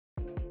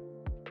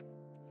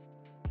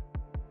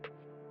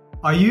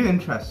Are you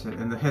interested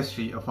in the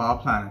history of our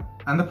planet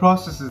and the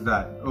processes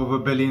that, over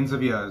billions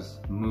of years,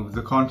 moved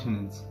the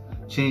continents,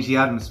 changed the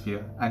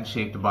atmosphere, and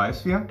shaped the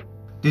biosphere?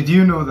 Did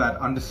you know that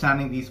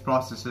understanding these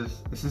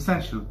processes is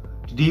essential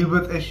to deal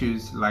with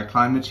issues like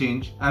climate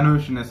change and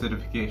ocean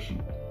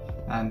acidification,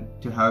 and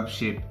to help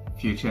shape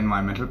future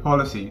environmental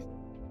policies?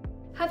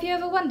 Have you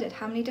ever wondered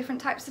how many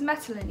different types of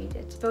metal are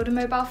needed to build a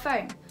mobile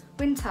phone,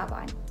 wind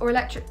turbine, or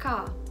electric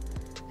car?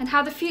 And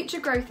how the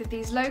future growth of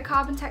these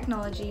low-carbon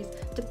technologies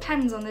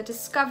depends on the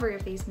discovery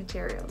of these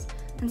materials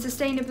and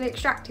sustainably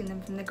extracting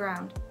them from the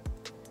ground.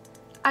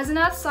 As an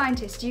Earth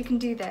scientist, you can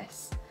do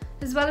this,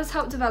 as well as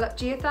help develop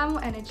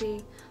geothermal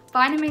energy,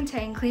 find and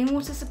maintain clean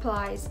water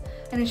supplies,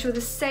 and ensure the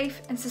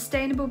safe and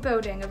sustainable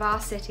building of our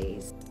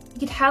cities.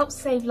 You could help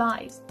save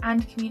lives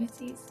and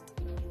communities,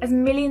 as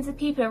millions of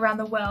people around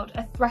the world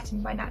are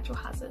threatened by natural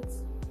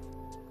hazards.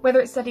 Whether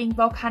it's studying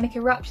volcanic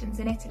eruptions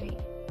in Italy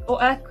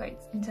or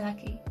earthquakes in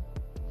Turkey,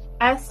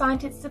 Earth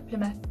scientists at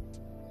Plymouth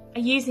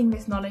are using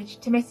this knowledge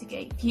to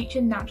mitigate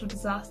future natural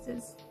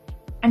disasters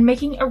and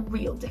making a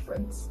real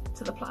difference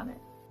to the planet.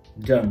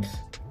 Don't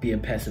be a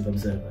passive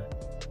observer.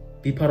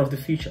 Be part of the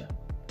future.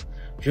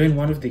 Join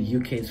one of the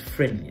UK's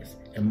friendliest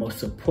and most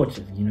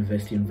supportive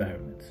university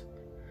environments.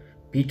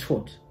 Be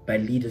taught by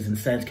leaders in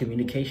science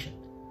communication,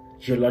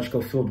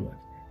 geological fieldwork,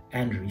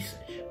 and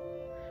research.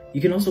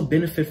 You can also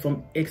benefit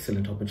from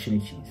excellent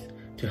opportunities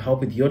to help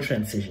with your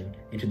transition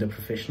into the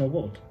professional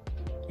world,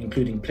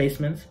 including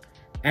placements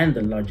and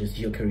the largest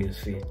geocareers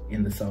fair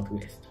in the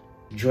Southwest.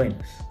 Join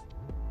us.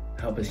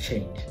 Help us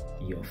change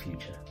your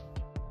future.